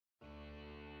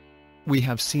We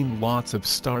have seen lots of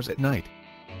stars at night.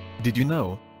 Did you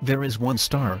know, there is one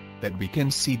star that we can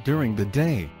see during the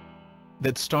day?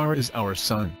 That star is our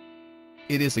Sun.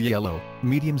 It is a yellow,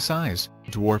 medium-sized,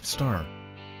 dwarf star.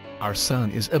 Our Sun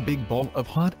is a big ball of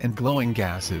hot and glowing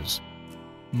gases.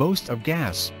 Most of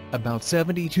gas, about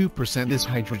 72% is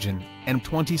hydrogen, and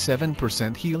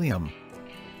 27% helium.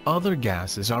 Other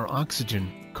gases are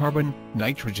oxygen, carbon,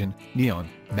 nitrogen, neon,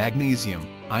 magnesium,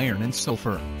 iron and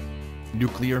sulfur.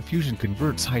 Nuclear fusion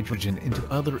converts hydrogen into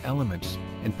other elements,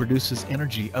 and produces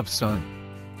energy of Sun.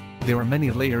 There are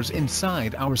many layers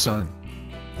inside our Sun.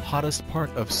 The hottest part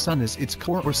of Sun is its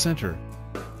core or center.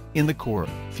 In the core,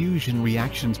 fusion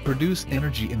reactions produce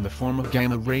energy in the form of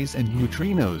gamma rays and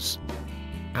neutrinos.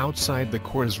 Outside the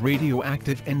core is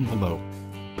radioactive envelope,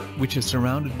 which is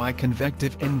surrounded by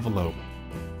convective envelope.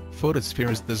 Photosphere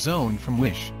is the zone from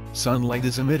which sunlight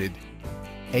is emitted.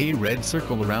 A red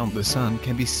circle around the Sun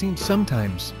can be seen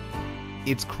sometimes.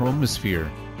 Its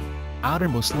chromosphere.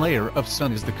 Outermost layer of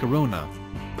Sun is the corona.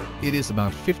 It is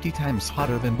about 50 times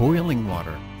hotter than boiling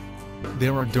water.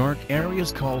 There are dark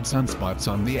areas called sunspots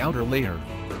on the outer layer.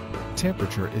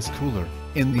 Temperature is cooler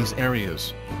in these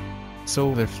areas.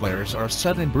 Solar flares are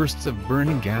sudden bursts of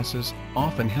burning gases,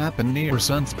 often happen near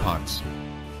sunspots.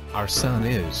 Our Sun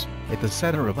is at the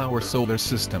center of our solar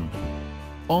system.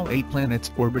 All 8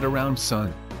 planets orbit around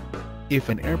Sun. If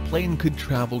an airplane could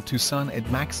travel to Sun at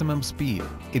maximum speed,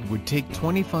 it would take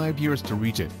 25 years to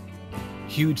reach it.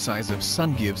 Huge size of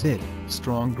Sun gives it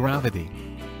strong gravity.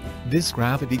 This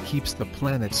gravity keeps the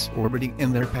planets orbiting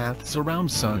in their paths around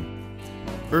Sun.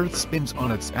 Earth spins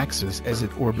on its axis as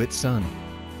it orbits Sun.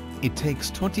 It takes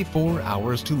 24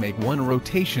 hours to make one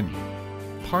rotation.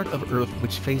 Part of Earth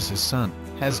which faces Sun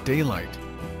has daylight.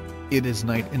 It is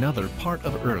night in other part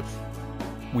of Earth.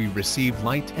 We receive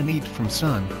light and heat from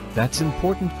Sun, that's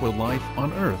important for life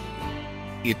on Earth.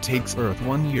 It takes Earth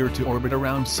 1 year to orbit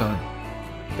around Sun.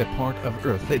 The part of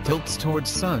Earth that tilts towards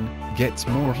Sun gets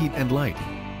more heat and light.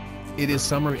 It is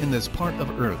summer in this part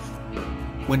of Earth.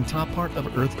 When top part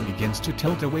of Earth begins to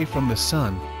tilt away from the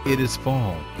Sun, it is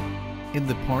fall. In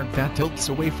the part that tilts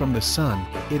away from the Sun,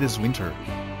 it is winter.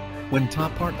 When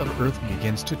top part of Earth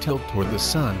begins to tilt toward the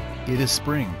Sun, it is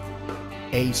spring.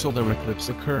 A solar eclipse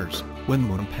occurs when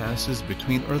Moon passes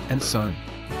between Earth and Sun.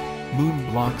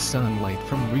 Moon blocks sunlight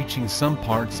from reaching some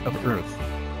parts of Earth.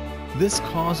 This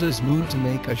causes Moon to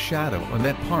make a shadow on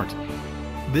that part.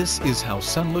 This is how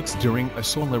Sun looks during a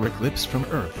solar eclipse from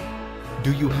Earth.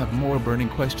 Do you have more burning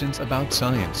questions about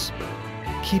science?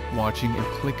 Keep watching and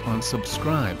click on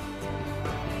subscribe.